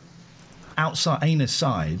pull outside, anus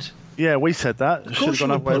side... Yeah, we said that. Should have gone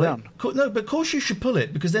halfway around. No, but of course you should pull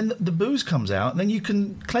it, because then the booze comes out, and then you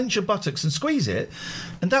can clench your buttocks and squeeze it,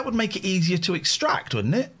 and that would make it easier to extract,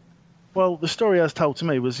 wouldn't it? Well, the story as told to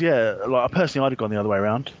me was, personally I'd have gone the other way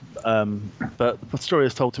around. But the story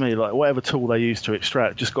as told to me, like, whatever tool they used to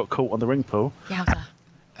extract just got caught on the ring pull. Yowza.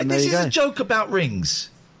 And this is a joke about rings.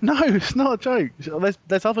 No, it's not a joke.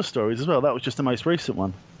 There's other stories as well. That was just the most recent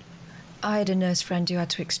one. I had a nurse friend who had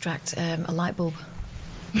to extract a light bulb.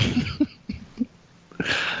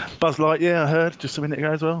 Buzz Lightyear, I heard just a minute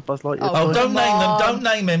ago as well. Buzz Lightyear. Oh, don't name them. Don't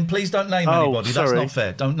name him. Please don't name anybody. Sorry. That's not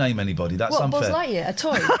fair. Don't name anybody. That's what, unfair. Buzz Lightyear? A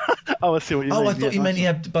toy? Oh, I see what you mean. Oh, I thought you meant he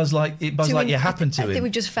had Buzz Lightyear happened to him. I think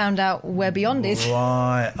we just found out where Beyond is.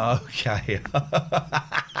 Right, okay.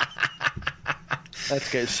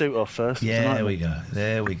 Let's get his suit off first. Yeah,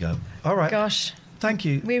 there we go. All right. Gosh. Thank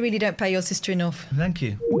you. We really don't pay your sister enough. Thank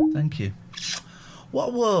you. What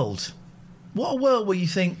a world where you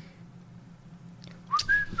think,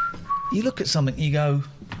 you look at something, you go,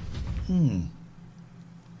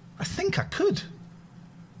 I think I could.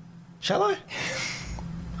 Shall I?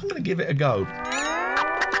 I'm going to give it a go.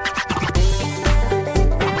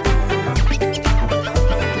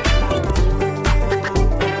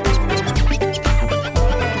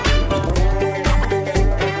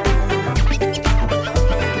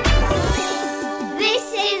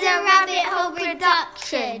 This is a Rabbit Hole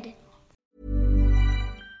production.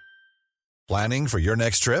 Planning for your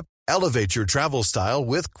next trip? Elevate your travel style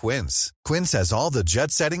with Quince. Quince has all the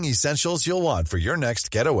jet-setting essentials you'll want for your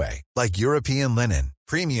next getaway, like European linen,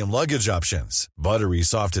 premium luggage options, buttery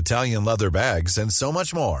soft Italian leather bags, and so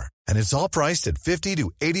much more. And it's all priced at 50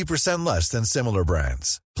 to 80% less than similar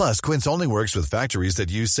brands. Plus, Quince only works with factories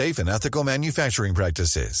that use safe and ethical manufacturing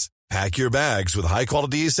practices. Pack your bags with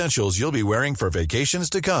high-quality essentials you'll be wearing for vacations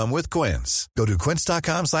to come with Quince. Go to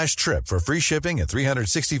quince.com/trip for free shipping and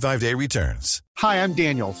 365-day returns. Hi, I'm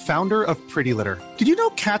Daniel, founder of Pretty Litter. Did you know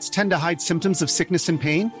cats tend to hide symptoms of sickness and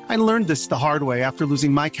pain? I learned this the hard way after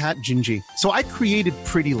losing my cat, Gingy. So I created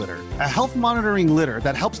Pretty Litter, a health monitoring litter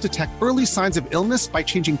that helps detect early signs of illness by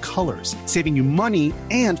changing colors, saving you money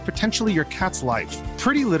and potentially your cat's life.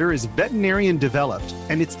 Pretty Litter is veterinarian developed,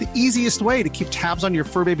 and it's the easiest way to keep tabs on your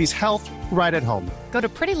fur baby's health right at home. Go to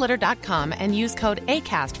prettylitter.com and use code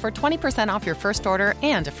ACAST for 20% off your first order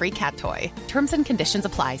and a free cat toy. Terms and conditions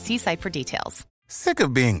apply. See site for details. Sick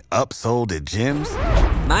of being upsold at gyms?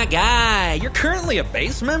 My guy, you're currently a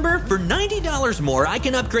base member? For $90 more, I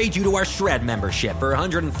can upgrade you to our Shred membership. For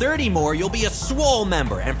 $130 more, you'll be a Swole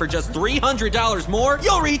member. And for just $300 more,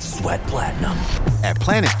 you'll reach Sweat Platinum. At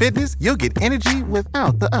Planet Fitness, you'll get energy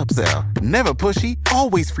without the upsell. Never pushy,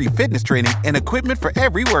 always free fitness training and equipment for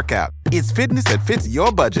every workout. It's fitness that fits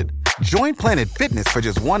your budget. Join Planet Fitness for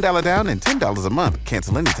just $1 down and $10 a month.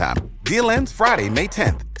 Cancel anytime. Deal ends Friday, May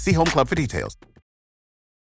 10th. See Home Club for details.